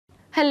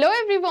Hello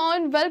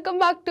everyone, welcome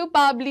back to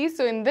Pabbly.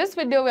 So in this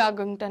video, we are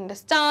going to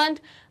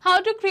understand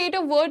how to create a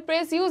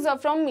WordPress user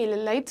from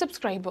MailerLite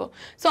subscriber.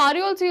 So are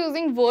you also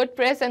using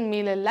WordPress and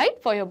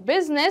MailerLite for your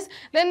business?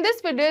 Then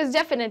this video is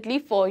definitely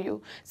for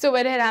you. So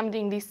where I'm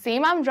doing the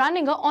same, I'm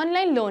running an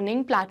online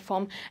learning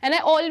platform and I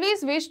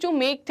always wish to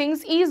make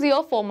things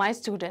easier for my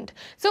student.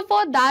 So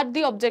for that,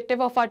 the objective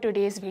of our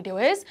today's video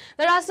is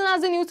that as soon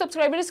as a new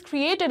subscriber is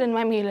created in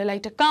my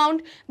MailerLite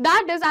account,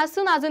 that is as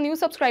soon as a new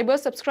subscriber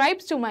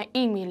subscribes to my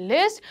email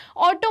list,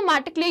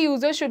 automatically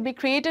user should be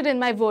created in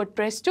my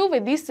WordPress too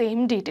with the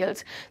same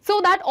details, so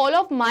that all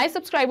of my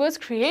subscribers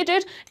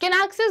created can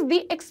access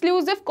the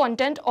exclusive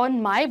content on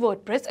my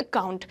WordPress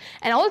account,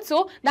 and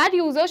also that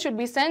user should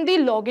be sent the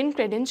login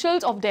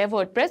credentials of their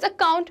WordPress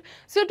account.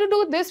 So to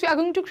do this, we are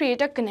going to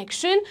create a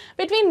connection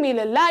between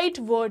MailerLite,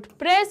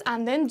 WordPress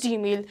and then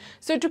Gmail.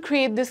 So to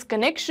create this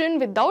connection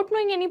without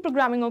knowing any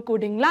programming or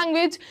coding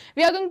language,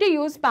 we are going to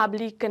use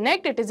Pabbly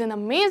Connect. It is an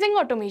amazing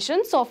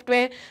automation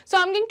software. So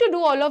I'm going to do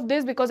all of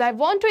this because I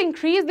want to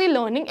increase the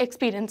learning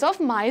experience of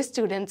my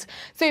students.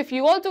 So if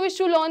you also wish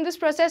to learn this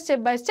process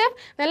step by step,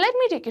 then let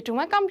me take you to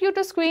my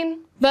computer screen.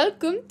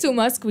 Welcome to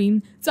my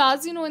screen. So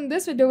as you know, in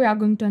this video we are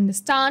going to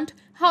understand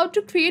how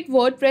to create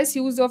WordPress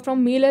user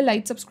from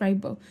MailerLite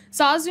subscriber.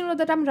 So as you know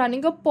that I'm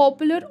running a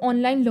popular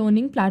online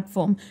learning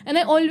platform and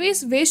I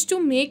always wish to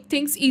make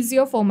things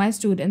easier for my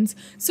students.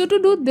 So to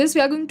do this,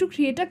 we are going to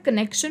create a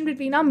connection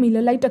between our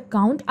MailerLite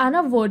account and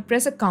our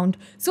WordPress account,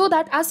 so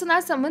that as soon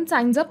as someone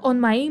signs up on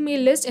my email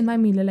list in my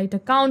MailerLite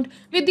account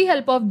with the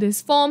help of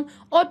this form,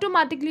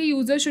 automatically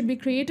user should be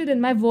created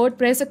in my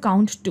WordPress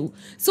account too,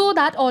 so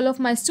that all of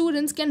my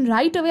students can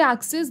right away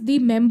access the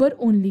member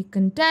only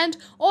content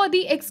or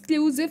the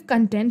exclusive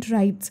content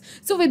rights,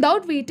 so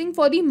without waiting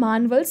for the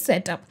manual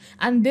setup.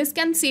 And this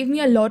can save me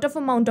a lot of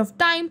amount of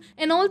time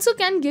and also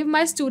can give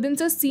my students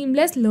a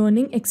seamless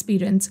learning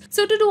experience.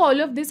 So to do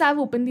all of this, I've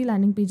opened the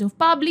landing page of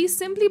Pabbly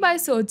simply by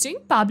searching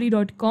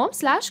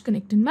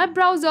pabbly.com/connect in my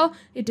browser.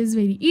 It is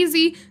very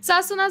easy. So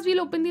as soon as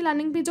we'll open the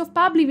landing page of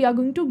Pabbly, we are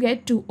going to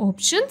get two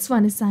options.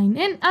 One is sign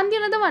in and the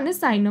another one is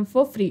sign up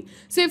for free.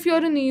 So if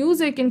you're a new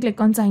user, you can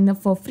click on sign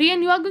up for free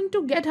and you are going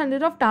to get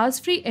 100 of tasks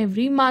free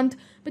every month.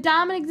 But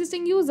I'm an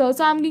existing user,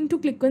 so I'm going to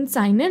click on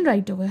sign in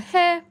right over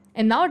here.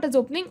 And now it is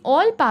opening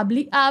all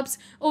Pabbly apps.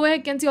 Over here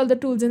you can see all the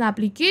tools and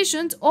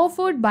applications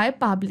offered by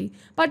Pabbly.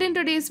 But in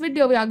today's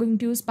video, we are going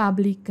to use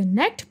Pabbly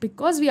Connect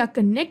because we are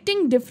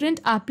connecting different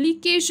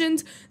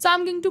applications. So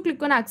I'm going to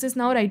click on access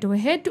now right over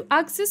here to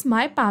access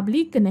my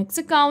Pabbly Connect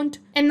account.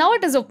 And now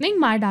it is opening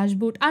my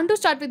dashboard. And to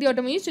start with the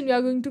automation, we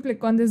are going to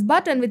click on this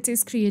button which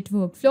says create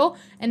workflow.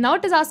 And now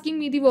it is asking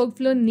me the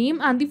workflow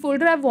name and the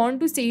folder I want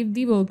to save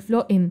the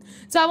workflow in.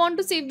 So I want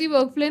to save the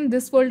workflow in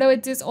this folder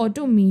which is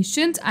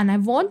automations, and I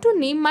want to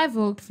name my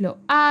workflow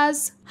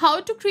as how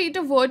to create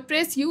a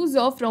WordPress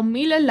user from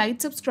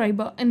MailerLite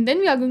subscriber, and then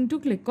we are going to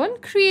click on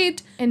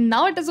create. And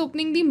now it is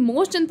opening the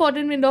most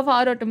important window of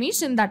our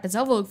automation, that is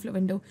our workflow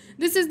window.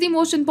 This is the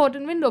most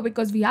important window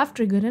because we have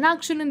trigger and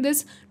action in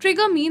this.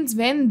 Trigger means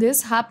when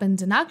this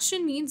happens and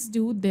action means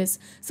do this.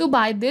 So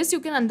by this you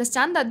can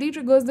understand that the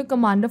trigger is the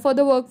commander for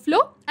the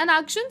workflow and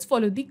actions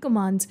follow the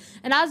commands.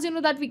 And as you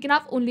know that we can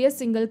have only a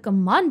single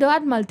commander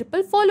and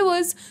multiple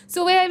followers.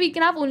 So where we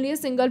can have only a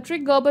single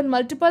trigger but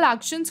multiple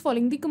actions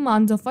following the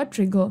commands of our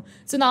trigger.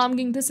 So now I'm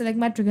going to select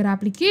my trigger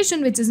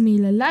application which is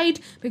MailerLite,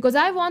 because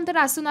I want that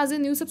as soon as a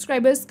new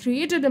subscriber is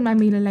created in my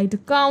MailerLite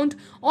account,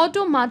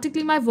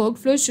 automatically my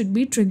workflow should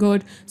be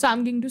triggered. So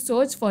I'm going to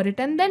search for it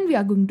and then we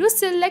are going to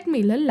select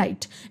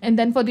MailerLite. And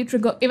then for the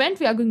trigger event,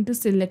 we are going to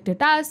select it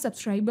as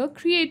subscriber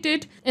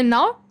created. And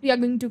now we are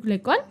going to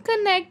click on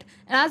connect.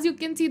 And as you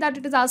can see that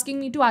it is asking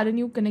me to add a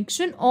new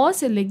connection or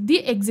select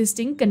the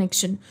existing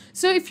connection.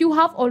 So if you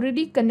have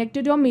already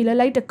connected your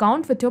MailerLite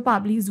account with your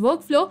Pabbly's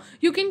workflow,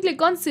 you can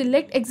click on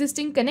select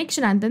existing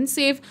connection and then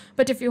save.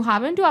 But if you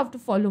haven't, you have to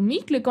follow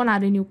me, click on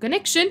add a new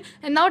connection,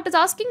 and now it is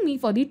asking me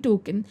for the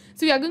token.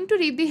 So we are going to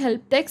read the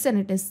help text and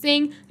it is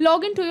saying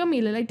log into your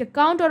MailerLite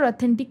account or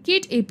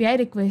authenticate API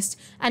request.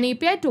 An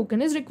API token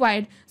is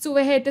required. So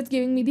over here it is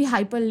giving me the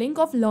hyperlink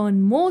of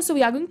learn more. So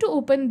we are going to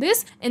open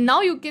this and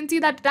now you can see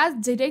that it has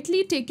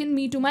directly taken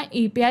me to my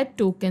API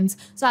tokens.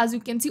 So as you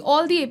can see,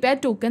 all the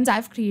API tokens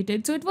I've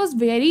created. So it was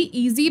very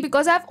easy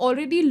because I've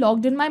already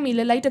logged in my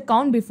MailerLite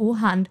account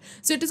beforehand.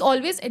 So it is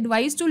always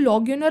advised to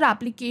log in your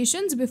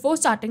applications before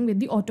starting with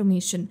the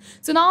automation.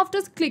 So now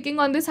after clicking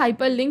on this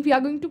hyperlink, we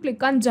are going to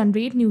click on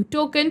generate new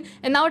token,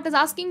 and now it is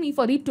asking me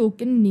for the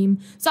token name.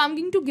 So I'm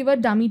going to give a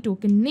dummy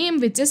token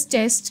name which is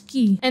test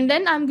key, and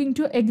then I'm going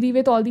to agree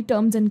with all the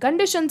terms and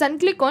conditions and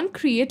click on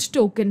create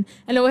token.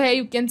 And over here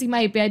you can see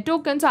my API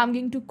token. So I'm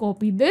going to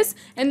copy this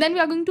and then we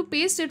are going to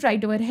paste it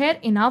right over here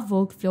in our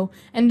workflow,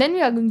 and then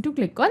we are going to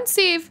click on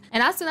save.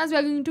 And as soon as we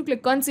are going to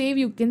click on save,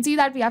 you can see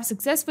that we have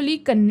successfully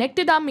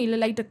connected our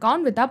MailerLite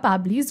account with our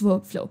Pabbly's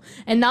workflow.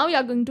 And now we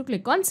are going to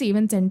click on save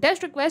and send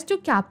test request to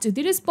capture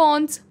the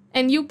response.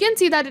 And you can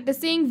see that it is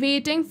saying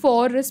waiting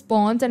for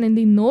response, and in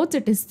the notes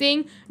it is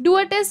saying do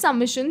a test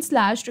submission /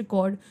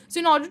 record. So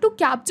in order to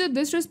capture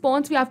this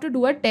response, we have to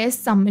do a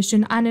test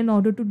submission, and in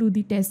order to do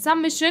the test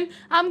submission,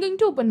 I'm going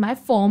to open my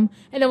form,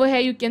 and over here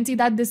you can see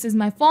that this is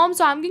my form.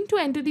 So I'm going to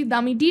enter the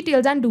dummy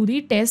details and do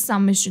the test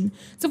submission.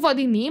 So for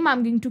the name,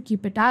 I'm going to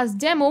keep it as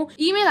demo,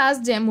 email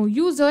as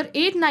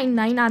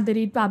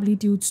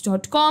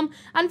demoUser899@pabblytudes.com,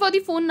 and for the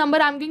phone number,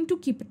 I'm going to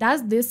keep it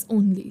as this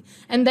only.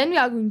 And then we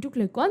are going to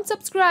click on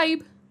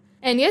subscribe.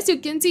 And yes, you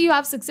can see you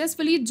have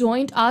successfully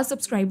joined our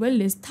subscriber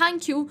list.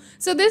 Thank you.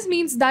 So this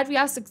means that we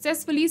have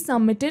successfully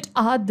submitted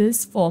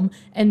this form.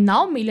 And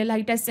now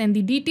MailerLite has sent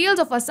the details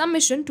of our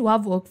submission to our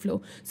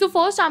workflow. So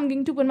first I'm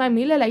going to open my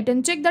MailerLite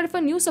and check that if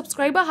a new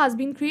subscriber has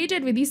been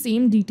created with the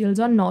same details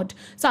or not.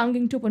 So I'm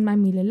going to open my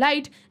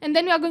MailerLite, and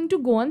then we are going to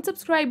go on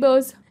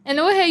subscribers. And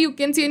over here you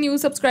can see a new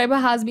subscriber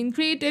has been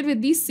created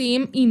with the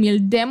same email,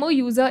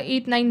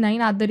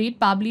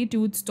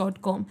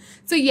 demoUser899@pabblytudes.com.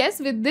 So yes,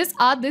 with this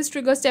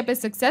trigger step is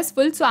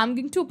successful. So I'm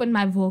going to open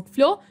my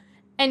workflow.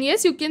 And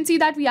yes, you can see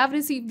that we have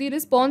received the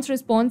response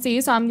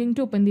A. So I'm going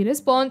to open the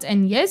response.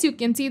 And yes, you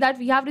can see that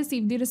we have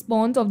received the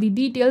response of the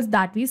details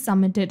that we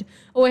submitted.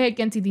 Over here you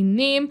can see the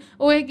name.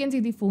 Over here you can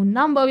see the phone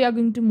number. We are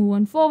going to move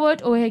on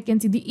forward. Over here you can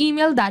see the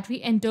email that we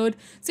entered.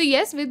 So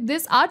yes, with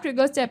this our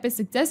trigger step is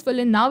successful.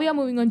 And now we are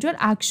moving on to our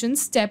action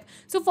step.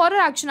 So for our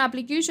action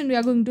application, we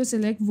are going to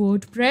select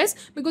WordPress,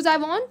 because I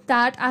want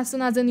that as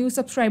soon as a new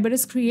subscriber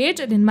is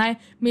created in my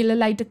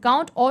MailerLite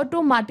account,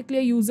 automatically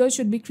a user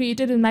should be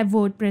created in my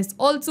WordPress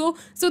also,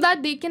 so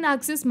that they can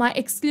access my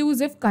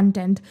exclusive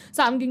content.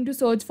 So I'm going to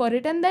search for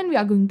it, and then we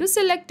are going to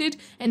select it.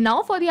 And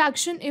now for the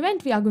action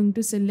event, we are going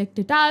to select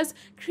it as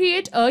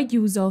create a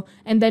user,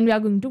 and then we are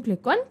going to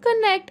click on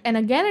connect. And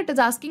again it is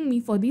asking me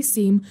for the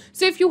same.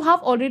 So if you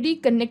have already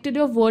connected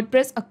your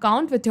WordPress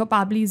account with your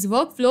Pabbly's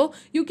workflow,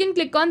 you can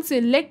click on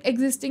select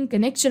existing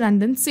connection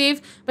and then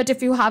save. But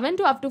if you haven't,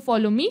 you have to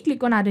follow me,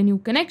 click on add a new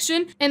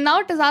connection. And now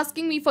it is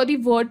asking me for the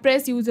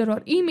WordPress user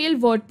or email,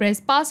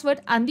 WordPress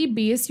password, and the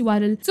base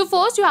URL. So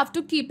first you have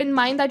to keep in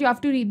mind that you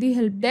have to read the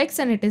help text,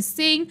 and it is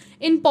saying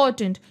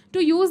important.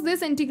 To use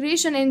this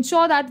integration,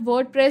 ensure that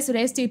WordPress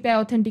REST API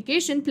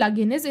authentication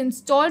plugin is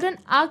installed and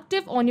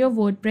active on your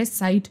WordPress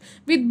site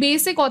with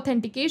basic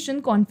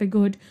authentication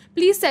configured.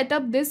 Please set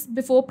up this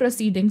before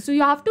proceeding. So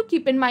you have to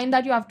keep in mind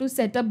that you have to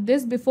set up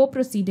this before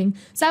proceeding.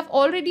 So I've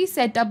already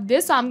set up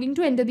this. So I'm going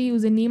to enter the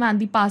username and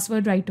the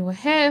password right over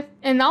here.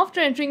 And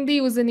after entering the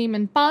username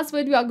and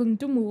password, we are going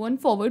to move on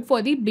forward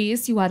for the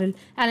base URL.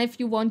 And if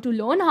you want to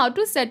learn how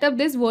to set up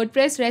this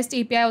WordPress REST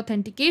API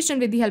authentication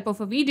with the help of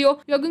a video,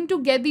 you're going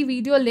to get the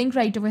video link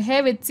right over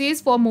here, which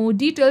says for more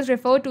details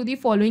refer to the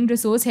following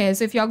resource here.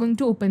 So if you're going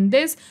to open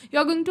this,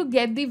 you're going to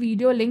get the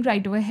video link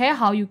right over here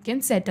how you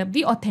can set up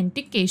the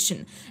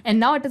authentication. And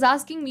now it is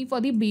asking me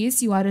for the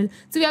base URL.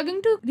 So we are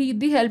going to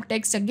read the help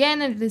text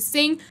again, and it is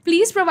saying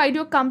please provide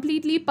your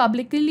completely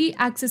publicly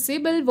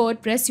accessible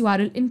WordPress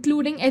URL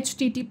including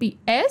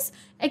HTTPS.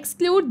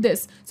 Exclude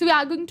this. So we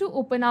are going to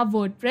open our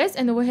WordPress,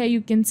 and over here you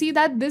can see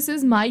that this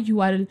is my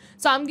URL.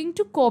 So I'm going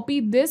to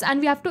copy this, and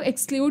we have to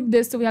exclude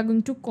this. So we are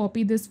going to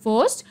copy this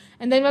first,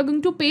 and then we are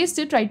going to paste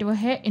it right over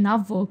here in our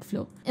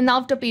workflow. And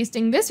after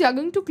pasting this, we are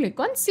going to click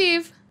on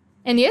save.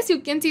 And yes, you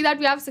can see that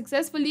we have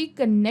successfully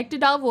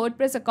connected our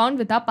WordPress account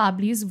with our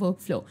Pabbly's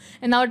workflow.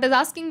 And now it is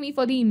asking me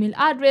for the email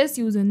address,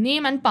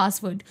 username, and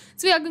password.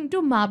 So we are going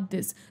to map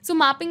this. So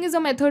mapping is a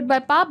method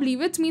by Pabbly,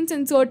 which means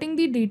inserting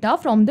the data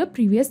from the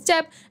previous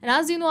step. And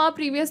as you know, our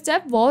previous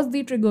step was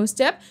the trigger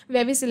step,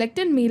 where we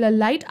selected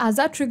MailerLite as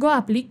our trigger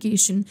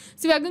application.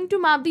 So we are going to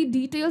map the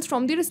details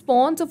from the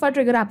response of our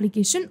trigger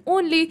application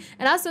only.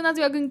 And as soon as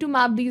we are going to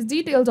map these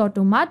details,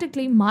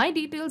 automatically my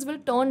details will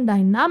turn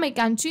dynamic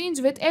and change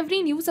with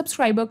every new subscriber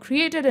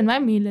created in my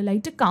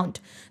MailerLite account.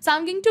 So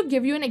I'm going to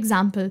give you an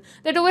example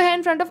that over here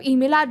in front of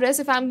email address,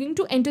 if I'm going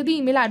to enter the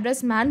email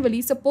address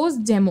manually, suppose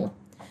demo.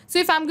 So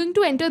if I'm going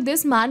to enter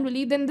this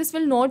manually, then this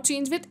will not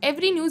change with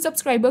every new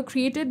subscriber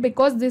created,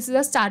 because this is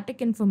a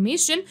static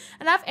information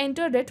and I've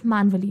entered it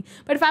manually.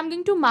 But if I'm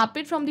going to map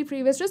it from the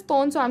previous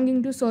response, so I'm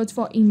going to search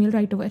for email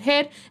right over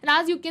here. And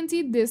as you can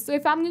see this, so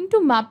if I'm going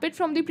to map it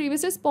from the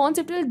previous response,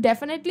 it will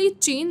definitely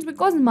change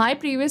because my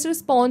previous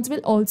response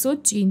will also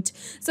change.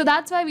 So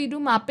that's why we do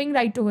mapping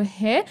right over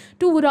here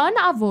to run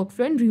our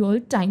workflow in real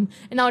time.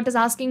 And now it is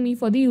asking me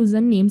for the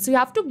username. So you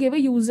have to give a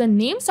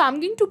username. So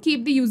I'm going to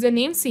keep the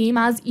username same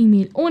as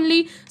email only.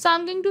 So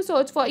I'm going to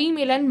search for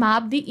email and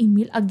map the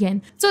email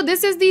again. So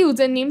this is the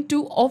username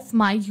 2 of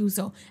my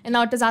user. And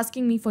now it is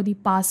asking me for the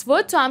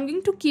password. So I'm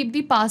going to keep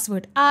the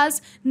password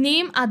as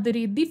name @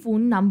 the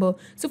phone number.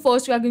 So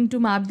first we are going to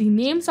map the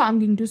name. So I'm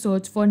going to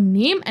search for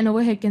name, and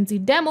over here you can see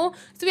demo.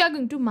 So we are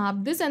going to map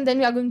this, and then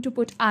we are going to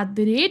put @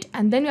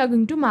 and then we are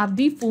going to map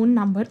the phone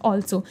number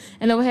also.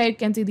 And over here you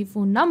can see the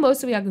phone number.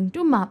 So we are going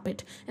to map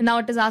it. And now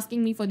it is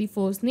asking me for the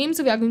first name.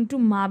 So we are going to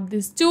map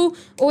this too.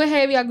 Over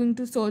here we are going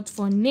to search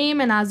for name,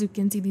 and as you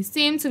can see the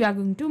same, so we are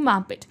going to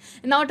map it.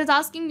 And now it is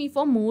asking me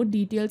for more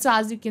details. So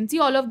as you can see,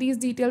 all of these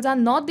details are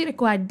not the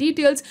required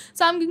details,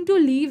 so I'm going to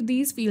leave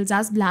these fields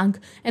as blank.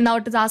 And now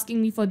it is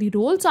asking me for the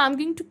role, so I'm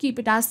going to keep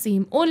it as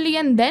same only,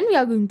 and then we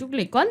are going to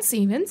click on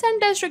save and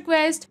send test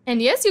request.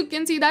 And yes, you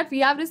can see that we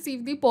have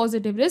received the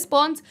positive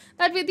response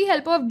that with the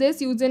help of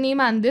this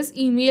username and this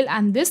email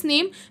and this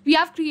name, we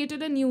have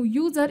created a new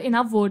user in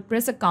our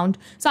WordPress account.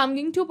 So I'm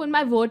going to open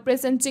my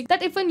WordPress and check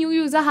that if a new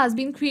user has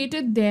been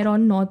created there or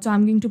not. So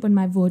I'm going to open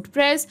my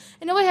WordPress,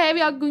 and over here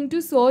we are going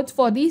to search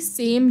for the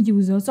same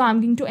user. So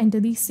I'm going to enter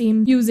the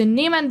same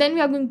username, and then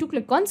we are going to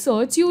click on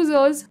search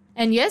users.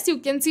 And yes, you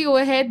can see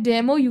over here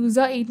demo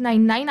user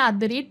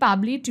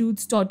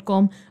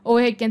 899@pabblytudes.com.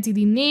 Over here you can see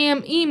the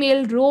name,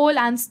 email, role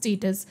and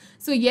status.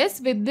 So yes,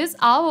 with this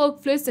our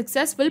workflow is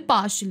successful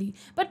partially.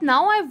 But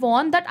now I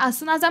want that as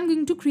soon as I'm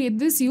going to create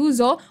this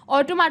user,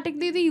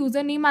 automatically the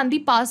username and the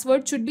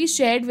password should be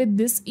shared with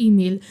this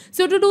email.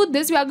 So to do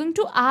this, we are going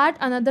to add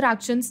another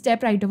action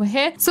step right over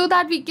here so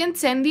that we can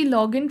send the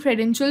login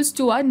credentials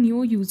to our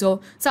new user.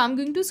 So I'm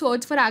going to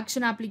search for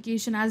action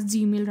application as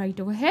Gmail right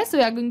over here. So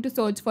we are going to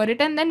search for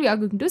it, and then we are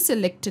going to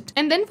select it.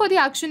 And then for the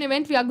action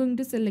event, we are going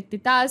to select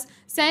it as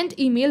send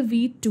email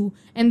v2,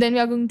 and then we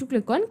are going to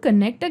click on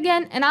connect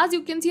again. And as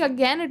you can see,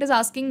 again it is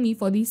asking me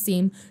for the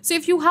same. So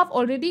if you have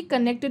already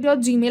connected your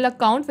Gmail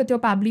account with your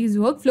Pabbly's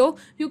workflow,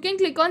 you can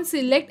click on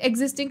select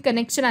existing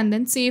connection and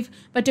then save.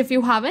 But if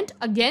you haven't,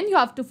 again you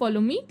have to follow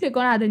me, click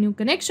on add a new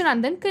connection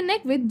and then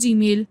connect with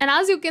Gmail. And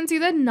as you can see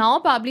that now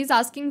Pabbly is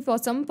asking for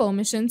some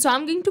permission, so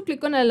I'm going to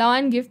click on allow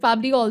and give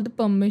Pabbly all the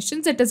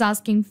permissions it is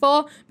asking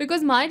for,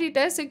 because my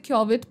data is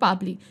secure with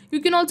Pabbly. You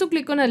can also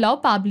click on allow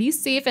Pabbly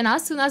safe, and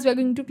as soon as we are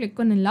going to click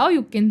on allow,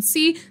 you can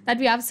see that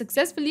we have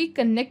successfully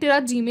connected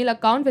our Gmail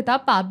account with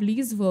our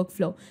Pabbly's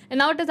workflow. And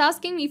now it is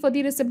asking me for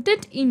the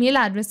recipient email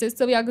addresses,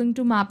 so we are going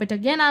to map it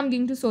again. I'm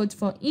going to search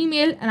for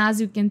email, and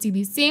as you can see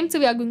the same, so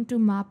we are going to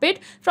map it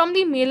from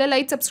the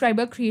MailerLite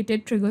subscriber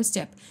created trigger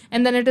step.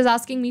 And then it is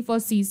asking me for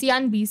CC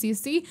and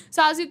BCC.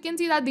 So as you can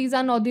see that these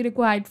are not the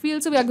required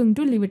fields, so we are going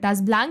to leave it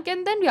as blank,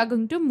 and then we are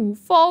going to move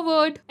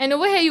forward. And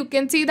over here you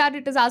can see that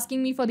it is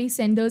asking me for the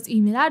sender's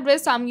email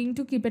address, so I'm going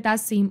to keep it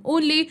as same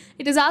only.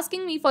 It is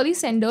asking me for the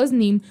sender's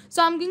name,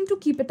 so I'm going to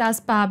keep it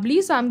as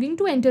Pabbly. So I'm going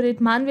to enter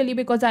it manually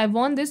because I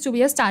want this to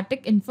be a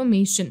static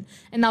information.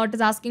 And now it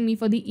is asking me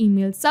for the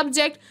email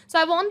subject, so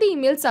I want the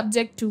email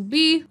subject to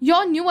be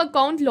your new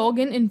account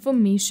login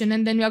information,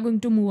 and then we are going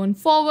to move on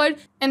forward.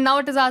 And now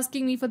it is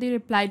asking me for the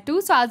reply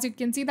to, so as you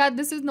can see that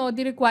this is not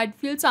the required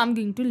field, so I'm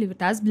going to leave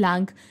it as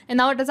blank. And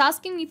now it is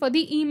asking me for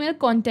the email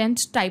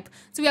content type,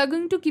 so we are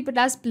going to keep it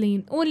as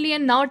plain only.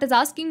 And now it is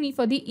asking me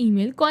for the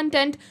email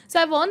content, so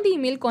I want the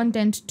email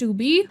content to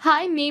be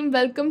hi name,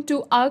 welcome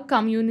to our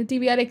community,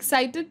 we are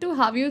excited to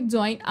have you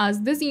join us.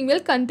 This email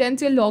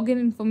contains your login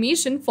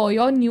information for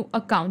your new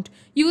account.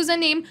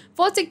 Username,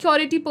 for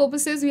security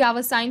purposes we have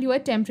assigned you a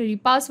temporary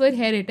password,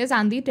 here it is,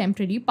 and the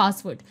temporary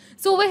password.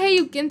 So over here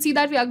you can see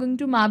that we are going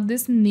to map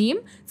this name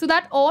so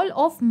that all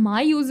of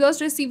my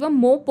users receive a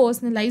more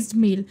personalized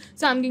mail.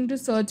 So I'm going to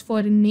search for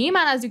a name,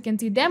 and as you can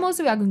see demo,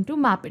 so we are going to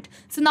map it.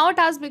 So now it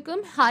has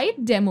become hi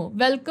demo,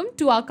 welcome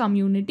to our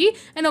community.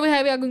 And over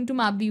here we are going to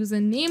map the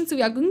username, so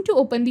we are going to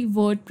open the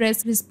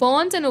WordPress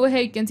response, and over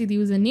here you can see the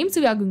username, so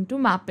we are going to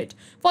map it.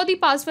 For the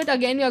password,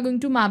 again we are going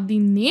to map the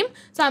name,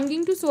 so I'm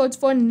going to search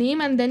for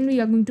name, and then we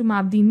are going to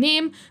map the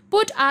name,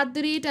 put @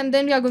 and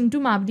then we are going to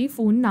map the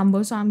phone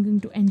number, so I'm going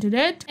to enter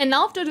it. And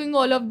now after doing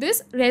all of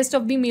this, rest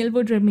of the mail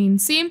would remain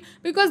same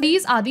because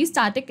these are the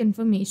static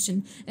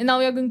information. And now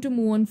we are going to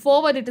move on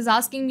forward. It is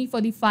asking me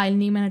for the file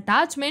name and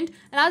attachment,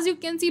 and as you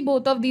can see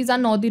both of these are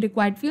not the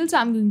required fields, so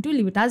I'm going to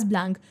leave it as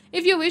blank.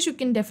 If you wish, you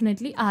can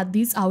definitely add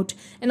these out.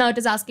 And now it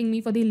is asking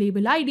me for the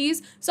label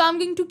IDs, so I'm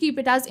going to keep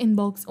it as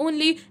inbox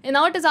only. And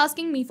now it is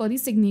asking me for the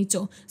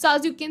signature, so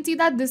as you can see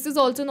that this is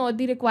also not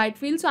the required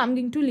field, so I'm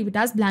going to leave it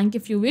as blank.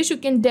 If you wish, you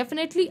can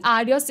definitely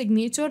add your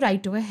signature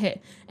right over here.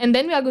 And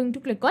then we are going to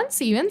click on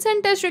save and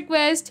send test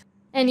request.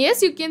 And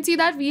yes, you can see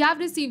that we have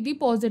received the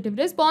positive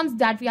response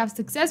that we have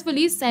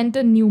successfully sent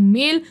a new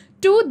mail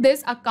to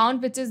this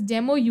account, which is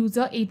demo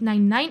user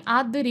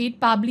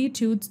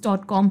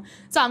 899@pabblytudes.com.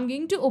 So I'm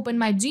going to open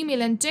my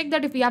Gmail and check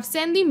that if we have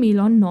sent the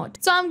mail or not.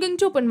 So I'm going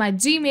to open my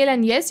Gmail,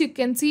 and yes, you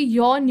can see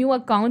your new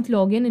account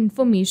login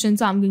information.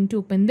 So I'm going to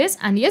open this,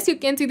 and yes, you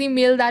can see the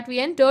mail that we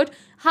entered.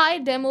 Hi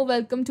demo,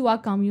 welcome to our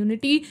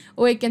community.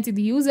 Or you can see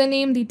the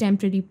username, the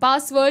temporary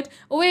password,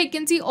 or you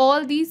can see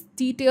all these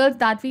details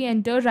that we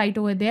enter right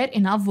over there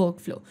in our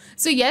workflow.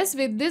 So yes,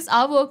 with this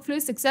our workflow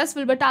is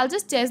successful, but I'll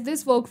just test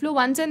this workflow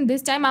once, and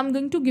this time I'm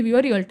going to give you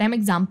a real-time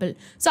example.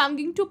 So I'm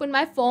going to open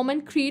my form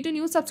and create a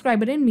new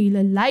subscriber in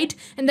MailerLite,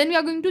 and then we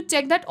are going to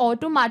check that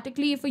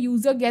automatically if a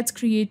user gets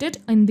created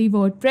in the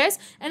WordPress,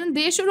 and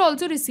they should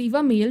also receive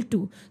a mail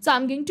too. So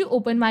I'm going to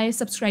open my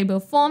subscriber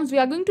forms. We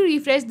are going to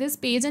refresh this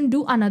page and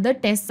do another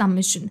test test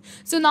submission.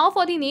 So now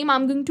for the name,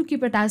 I'm going to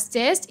keep it as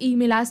test,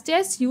 email as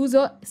test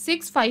user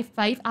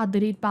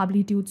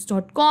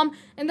 655@pabblytudes.com,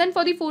 and then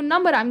for the phone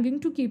number, I'm going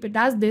to keep it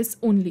as this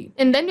only.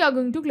 And then you are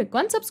going to click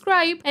on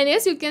subscribe. And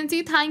yes, you can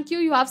see thank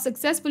you have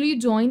successfully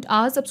joined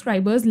our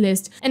subscribers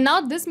list. And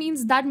now this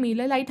means that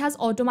MailerLite has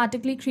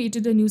automatically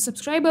created a new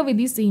subscriber with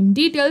the same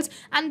details,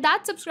 and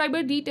that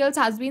subscriber details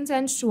has been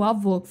sent to our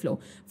workflow.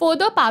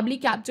 Further, Pabbly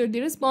captured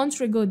the response,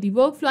 triggered the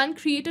workflow, and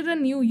created a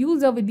new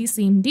user with the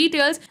same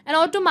details and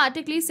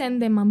automatically sent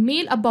them a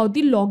mail about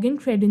the login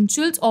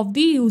credentials of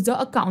the user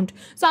account.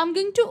 So I'm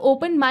going to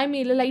open my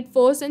MailerLite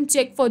first and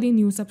check for the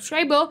new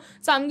subscriber.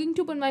 So I'm going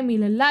to open my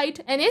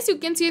MailerLite, and yes, you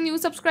can see a new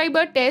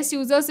subscriber, test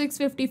user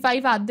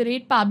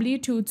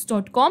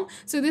 655@pabblytudes.com.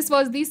 So this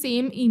was the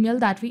same email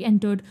that we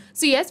entered.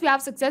 So yes, we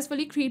have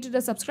successfully created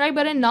a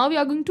subscriber, and now we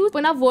are going to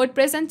open our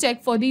WordPress and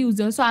check for the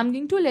user. So I'm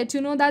going to let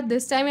you know that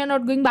this time we are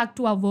not going back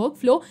to our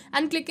workflow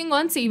and clicking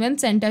on save and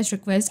send test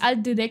request. I'll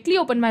directly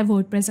open my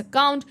WordPress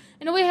account,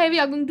 and over here we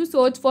are going to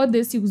search for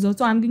this user.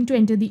 So I'm going to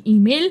enter the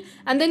email,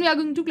 and then we are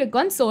going to click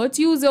on search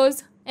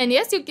users. And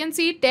yes, you can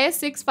see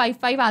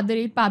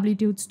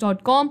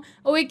test655@pabblytudes.com,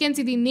 or you can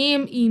see the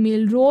name,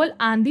 email, role,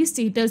 and the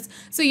status.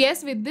 So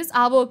yes, with this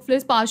our workflow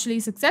is partially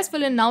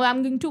successful, and now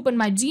I'm going to open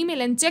my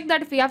Gmail and check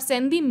that if we have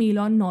sent the mail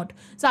or not.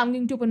 So I'm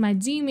going to open my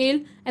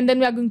Gmail, and then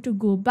we are going to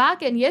go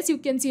back, and yes, you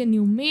can see a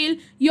new mail,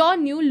 your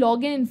new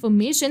login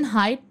information,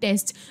 hi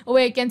test,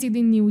 where you can see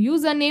the new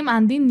username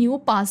and the new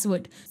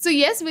password. So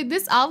yes, with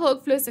this our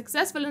workflow is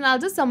successful, and I'll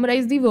just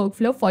summarize the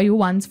workflow for you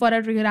once. For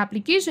our trigger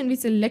application, we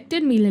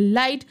selected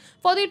MailerLite.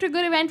 For the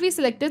trigger event, we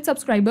selected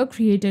subscriber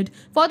created.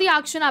 For the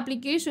action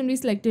application, we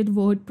selected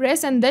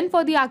WordPress, and then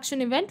for the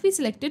action event, we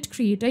selected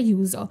create a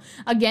user.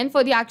 Again,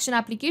 for the action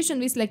application,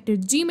 we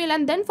selected Gmail,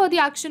 and then for the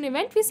action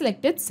event, we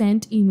selected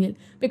send email,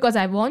 because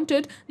I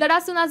wanted that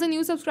as soon as a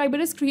new subscriber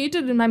is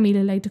created in my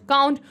MailerLite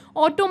account,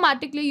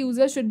 automatically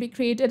user should be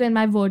created in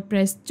my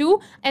WordPress too,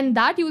 and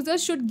that user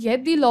should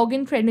get the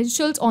login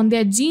credentials on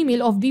their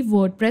Gmail of the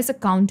WordPress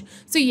account.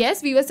 So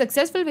yes, we were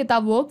successful with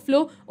our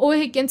workflow. Over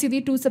here you can see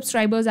the 2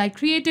 subscribers I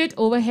created,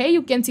 over here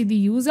you can see the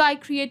user I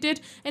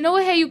created, and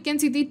over here you can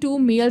see the 2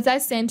 mails I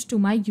sent to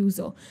my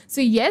user.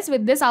 So yes,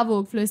 with this our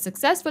workflow is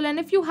successful, and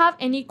if you have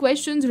any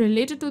questions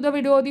related to the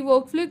video or the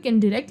workflow, you can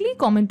directly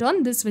comment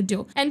on this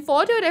video. And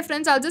for your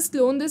reference, I'll just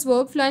clone this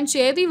workflow and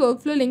share the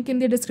workflow link in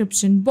the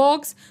description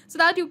box so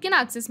that you can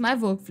access my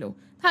workflow.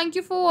 Thank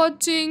you for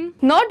watching.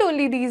 Not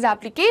only these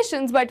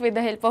applications, but with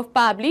the help of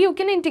Pabbly, you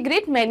can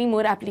integrate many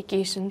more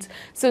applications.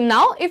 So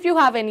now, if you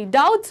have any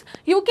doubts,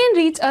 you can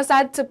reach us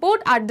at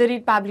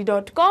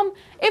support@pabbly.com.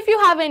 If you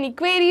have any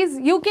queries,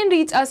 you can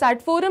reach us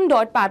at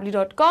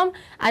forum.pabbly.com.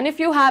 And if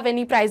you have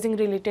any pricing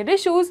related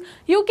issues,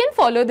 you can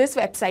follow this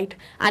website.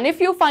 And if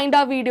you find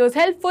our videos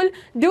helpful,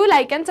 do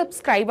like and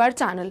subscribe our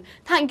channel.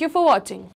 Thank you for watching.